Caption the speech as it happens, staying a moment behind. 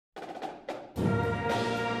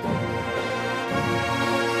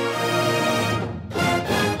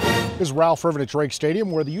is Ralph Irvin at Drake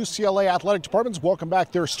Stadium, where the UCLA athletic departments welcome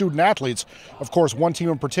back their student athletes. Of course, one team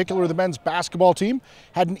in particular, the men's basketball team,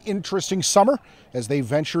 had an interesting summer as they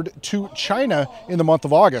ventured to China in the month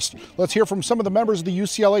of August. Let's hear from some of the members of the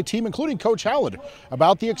UCLA team, including Coach Howland,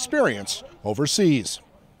 about the experience overseas.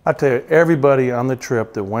 I tell you, everybody on the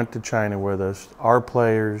trip that went to China with us, our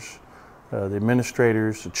players, the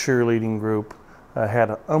administrators, the cheerleading group, had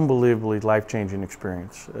an unbelievably life-changing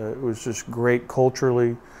experience. It was just great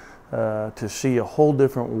culturally to see a whole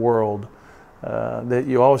different world that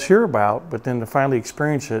you always hear about, but then to finally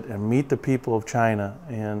experience it and meet the people of China.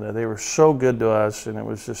 And they were so good to us, and it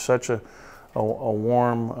was just such a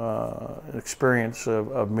warm experience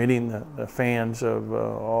of meeting the fans of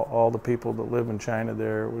all the people that live in China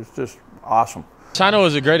there. It was just awesome. China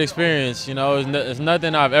was a great experience. You know, it's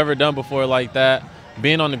nothing I've ever done before like that.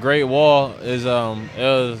 Being on the Great Wall is it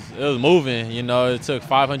was moving. You know, it took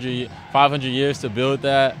 500 years to build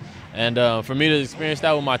that, and for me to experience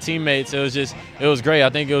that with my teammates, it was great. I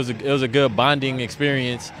think it was a good bonding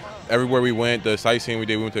experience. Everywhere we went, the sightseeing we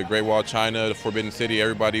did, we went to the Great Wall of China, the Forbidden City.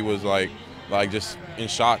 Everybody was like just in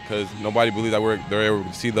shock because nobody believed that they're able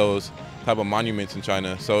to see those type of monuments in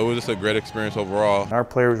China. So it was just a great experience overall. Our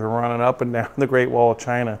players were running up and down the Great Wall of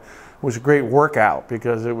China. It was a great workout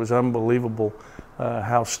because it was unbelievable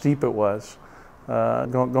how steep it was.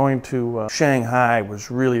 Going to Shanghai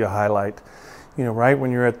was really a highlight. You know, right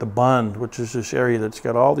when you're at the Bund, which is this area that's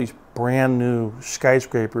got all these brand new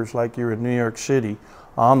skyscrapers like you're in New York City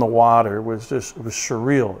on the water, it was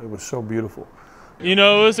surreal. It was so beautiful. You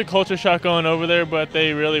know, it was a culture shock going over there, but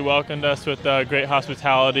they really welcomed us with great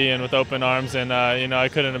hospitality and with open arms, and you know, I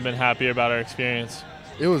couldn't have been happier about our experience.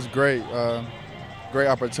 It was great. Great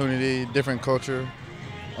opportunity, different culture.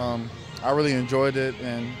 I really enjoyed it,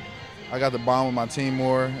 and I got to bond with my team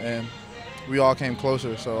more, and we all came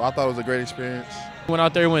closer, so I thought it was a great experience. We went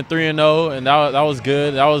out there, went 3-0, and that was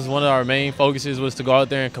good. That was one of our main focuses, was to go out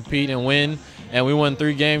there and compete and win, and we won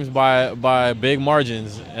 3 games by big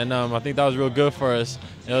margins, and I think that was real good for us.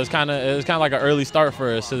 It was kind of like an early start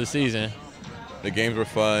for us to the season. The games were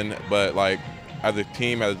fun, but like as a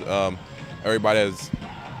team, as everybody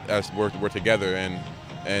has worked together,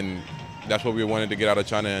 and that's what we wanted to get out of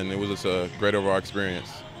China, and it was just a great overall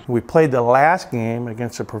experience. We played the last game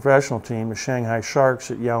against a professional team, the Shanghai Sharks,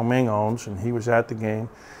 that Yao Ming owns, and he was at the game.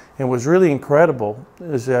 And what's really incredible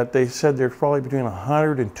is that they said there's probably between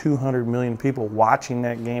 100 and 200 million people watching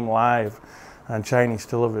that game live on Chinese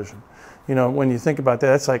television. You know, when you think about that,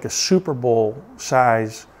 that's like a Super Bowl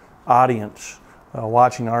size audience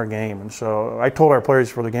watching our game. And so I told our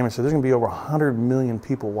players for the game, I said, there's going to be over 100 million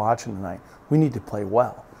people watching tonight. We need to play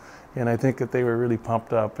well. And I think that they were really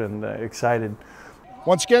pumped up and excited.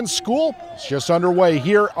 Once again, school is just underway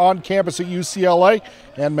here on campus at UCLA,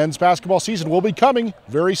 and men's basketball season will be coming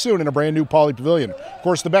very soon in a brand new Poly Pavilion. Of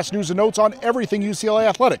course, the best news and notes on everything UCLA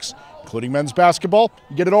athletics, including men's basketball,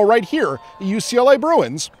 you get it all right here at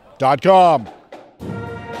UCLABruins.com.